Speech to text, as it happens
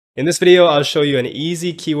In this video, I'll show you an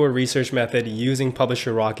easy keyword research method using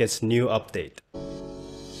Publisher Rocket's new update.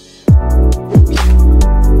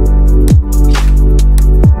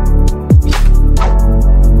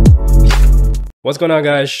 What's going on,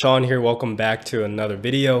 guys? Sean here. Welcome back to another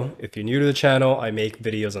video. If you're new to the channel, I make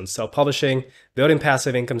videos on self-publishing, building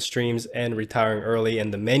passive income streams, and retiring early,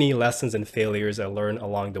 and the many lessons and failures I learned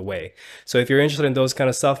along the way. So if you're interested in those kind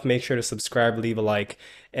of stuff, make sure to subscribe, leave a like,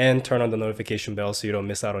 and turn on the notification bell so you don't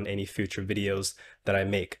miss out on any future videos that I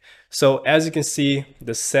make. So as you can see,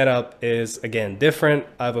 the setup is again different.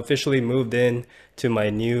 I've officially moved in to my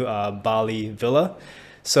new Bali villa.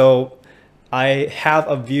 So I have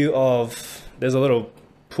a view of, there's a little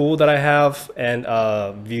pool that I have and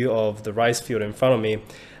a view of the rice field in front of me.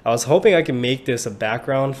 I was hoping I could make this a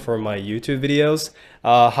background for my YouTube videos.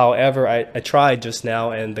 However, I tried just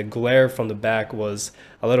now and the glare from the back was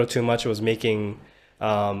a little too much. It was making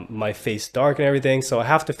my face dark and everything. So I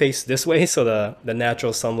have to face this way so the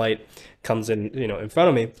natural sunlight comes in, in front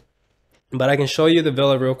of me. But I can show you the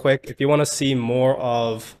villa real quick. If you want to see more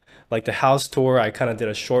of like the house tour, I kind of did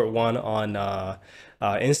a short one on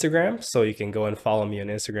Instagram, so you can go and follow me on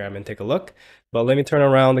Instagram and take a look. But let me turn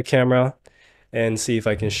around the camera and see if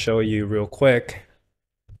I can show you real quick.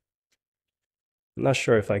 I'm not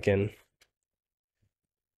sure if I can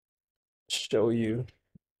show you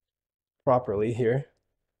properly here.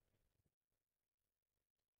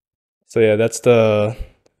 So yeah, that's the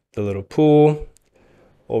little pool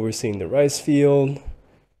overseeing the rice field,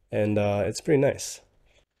 and it's pretty nice.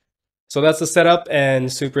 So that's the setup,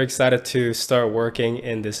 and super excited to start working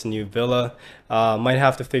in this new villa. Might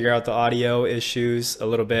have to figure out the audio issues a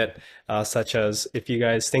little bit, such as if you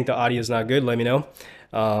guys think the audio is not good, let me know,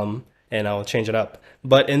 and I'll change it up.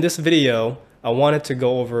 But in this video, I wanted to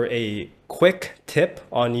go over a quick tip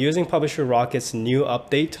on using Publisher Rocket's new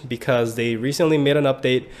update because they recently made an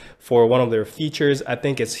update for one of their features. I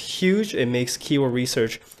think it's huge. It makes keyword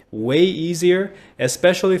research way easier,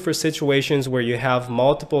 especially for situations where you have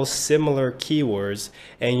multiple similar keywords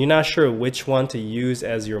and you're not sure which one to use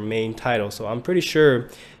as your main title. So I'm pretty sure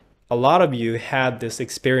a lot of you had this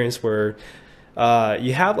experience where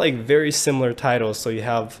you have like very similar titles. So you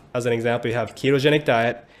have, as an example, you have ketogenic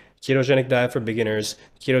diet for beginners,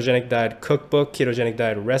 ketogenic diet cookbook, ketogenic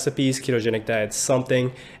diet recipes, ketogenic diet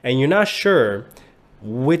something, and you're not sure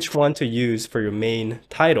which one to use for your main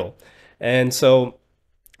title. And so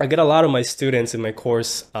I get a lot of my students in my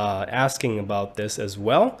course asking about this as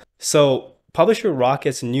well. So Publisher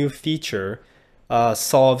Rocket's new feature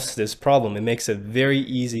solves this problem. It makes it very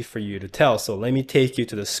easy for you to tell. So let me take you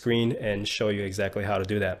to the screen and show you exactly how to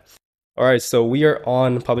do that. All right, so we are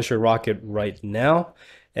on Publisher Rocket right now.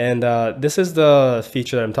 And this is the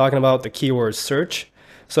feature that I'm talking about, the keyword search.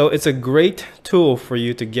 So it's a great tool for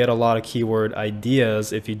you to get a lot of keyword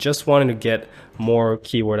ideas if you just wanted to get more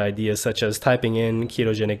keyword ideas, such as typing in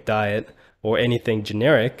ketogenic diet or anything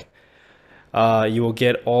generic. You will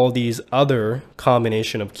get all these other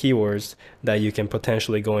combination of keywords that you can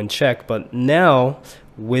potentially go and check. But now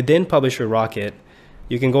within Publisher Rocket,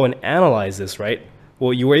 you can go and analyze this, right?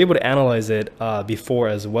 Well, you were able to analyze it before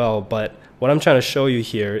as well, but what I'm trying to show you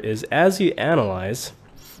here is as you analyze,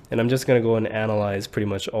 and I'm just going to go and analyze pretty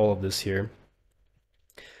much all of this here.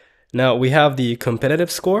 Now we have the competitive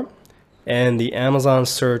score and the Amazon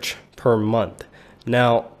search per month.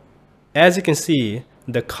 Now, as you can see,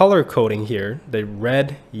 the color coding here, the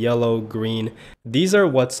red, yellow, green, these are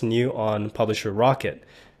what's new on Publisher Rocket.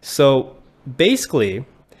 So basically,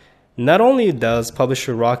 not only does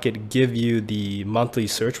Publisher Rocket give you the monthly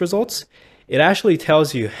search results, it actually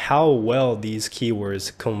tells you how well these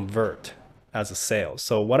keywords convert as a sale.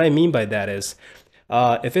 So what I mean by that is,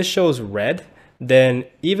 if it shows red, then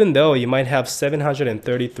even though you might have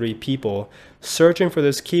 733 people searching for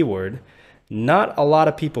this keyword, not a lot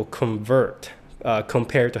of people convert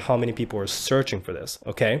compared to how many people are searching for this,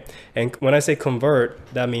 okay? And when I say convert,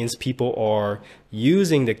 that means people are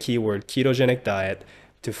using the keyword ketogenic diet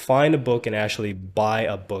to find a book and actually buy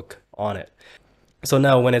a book on it. So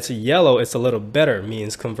now when it's yellow, it's a little better,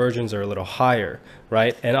 means conversions are a little higher,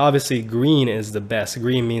 right? And obviously green is the best.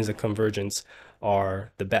 Green means the conversions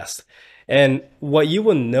are the best. And what you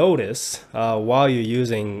will notice while you're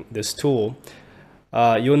using this tool,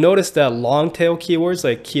 you'll notice that long tail keywords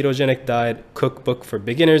like ketogenic diet cookbook for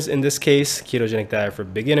beginners, in this case, ketogenic diet for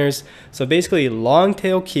beginners. So basically long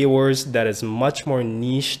tail keywords that is much more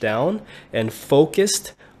niche down and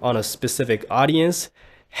focused on a specific audience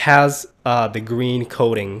has the green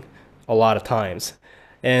coding a lot of times.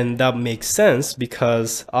 And that makes sense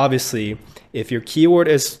because obviously if your keyword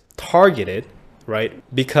is targeted, right?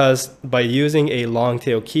 Because by using a long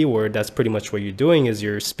tail keyword, that's pretty much what you're doing, is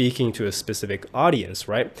you're speaking to a specific audience,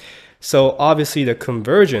 right? So obviously the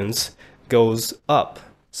conversions goes up.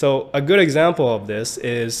 So a good example of this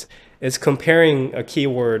is comparing a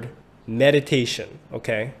keyword meditation,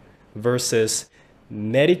 okay, versus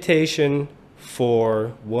meditation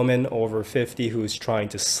for woman over 50 who's trying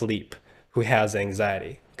to sleep, who has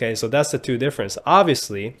anxiety. Okay, so that's the two difference.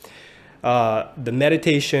 Obviously, the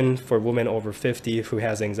meditation for women over 50 who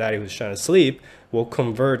has anxiety, who's trying to sleep, will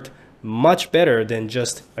convert much better than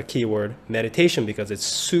just a keyword meditation because it's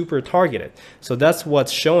super targeted. So that's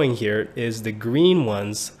what's showing here, is the green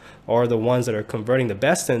ones are the ones that are converting the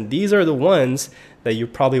best, and these are the ones that you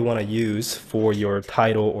probably want to use for your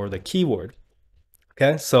title or the keyword.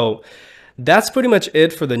 Okay, so that's pretty much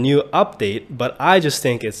it for the new update, but I just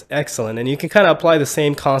think it's excellent. And you can kind of apply the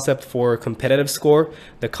same concept for competitive score.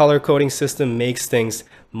 The color coding system makes things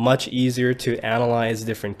much easier to analyze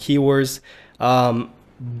different keywords.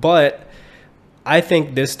 But I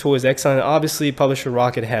think this tool is excellent. Obviously, Publisher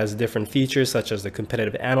Rocket has different features such as the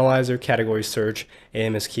competitive analyzer, category search,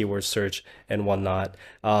 AMS keyword search, and whatnot.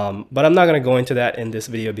 But I'm not going to go into that in this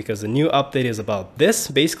video because the new update is about this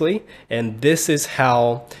basically, and this is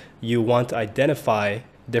how you want to identify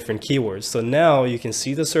different keywords. So now you can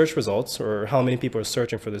see the search results, or how many people are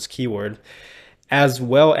searching for this keyword, as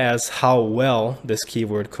well as how well this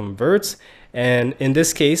keyword converts. And in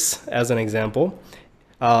this case, as an example,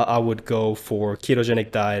 I would go for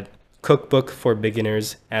ketogenic diet cookbook for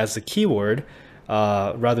beginners as a keyword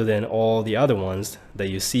rather than all the other ones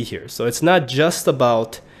that you see here. So it's not just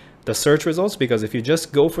about the search results, because if you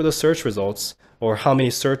just go for the search results or how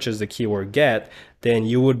many searches the keyword get, then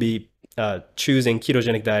you would be choosing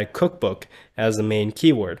ketogenic diet cookbook as the main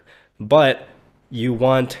keyword. But you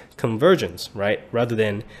want conversions, right? Rather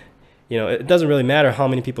than, it doesn't really matter how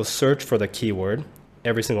many people search for the keyword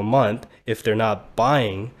every single month if they're not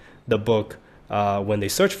buying the book when they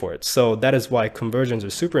search for it. So that is why conversions are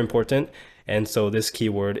super important. And so this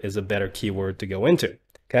keyword is a better keyword to go into.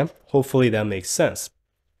 Okay, hopefully that makes sense.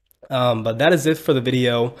 But that is it for the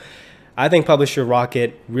video. I think Publisher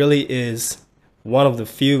Rocket really is one of the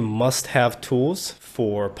few must-have tools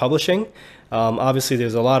for publishing. Obviously,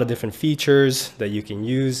 there's a lot of different features that you can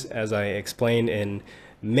use, as I explained in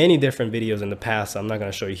many different videos in the past. I'm not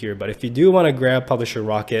going to show you here, but if you do want to grab Publisher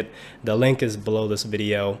Rocket, the link is below this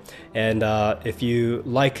video. And if you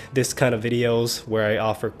like this kind of videos where I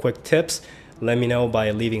offer quick tips, let me know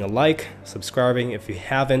by leaving a like, subscribing if you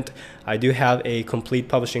haven't. I do have a complete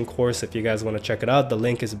publishing course if you guys want to check it out. The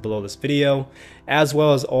link is below this video, as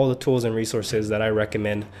well as all the tools and resources that I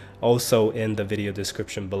recommend also in the video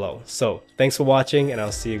description below. So thanks for watching, and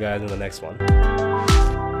I'll see you guys in the next one.